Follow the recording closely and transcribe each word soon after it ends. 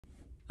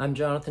I'm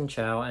Jonathan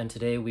Chow, and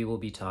today we will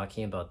be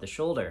talking about the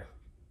shoulder.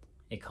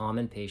 A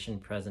common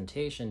patient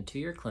presentation to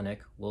your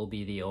clinic will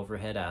be the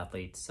overhead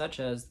athlete, such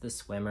as the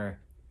swimmer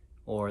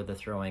or the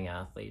throwing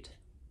athlete.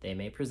 They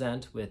may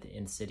present with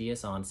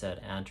insidious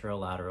onset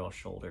anterolateral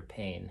shoulder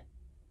pain.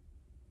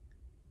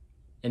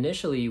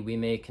 Initially, we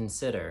may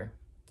consider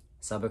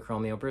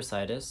subacromial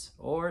bursitis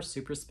or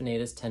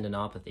supraspinatus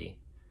tendinopathy,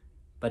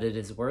 but it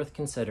is worth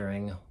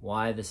considering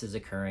why this is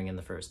occurring in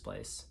the first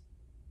place.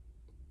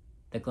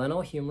 The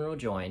glenohumeral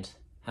joint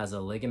has a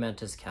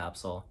ligamentous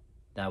capsule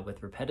that,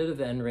 with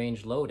repetitive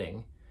end-range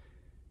loading,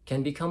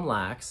 can become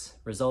lax,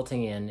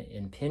 resulting in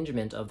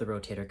impingement of the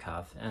rotator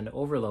cuff and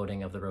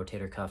overloading of the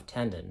rotator cuff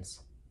tendons.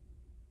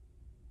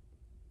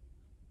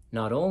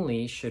 Not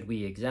only should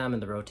we examine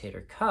the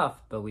rotator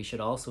cuff, but we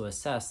should also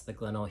assess the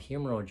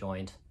glenohumeral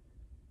joint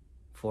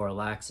for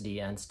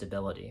laxity and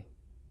stability.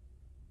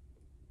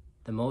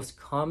 The most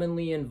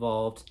commonly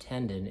involved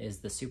tendon is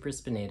the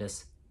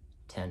supraspinatus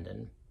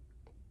tendon.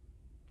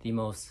 The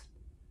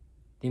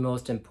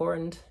most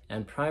important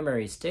and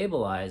primary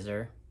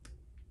stabilizer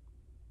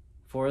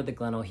for the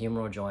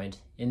glenohumeral joint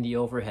in the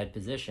overhead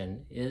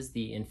position is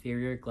the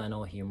inferior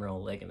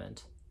glenohumeral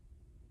ligament.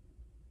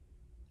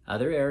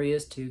 Other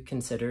areas to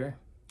consider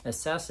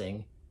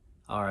assessing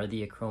are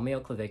the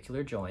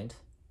acromioclavicular joint,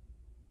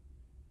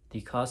 the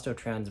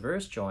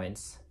costotransverse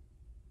joints,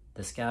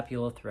 the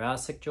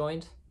scapulothoracic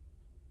joint,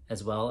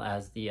 as well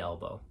as the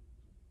elbow.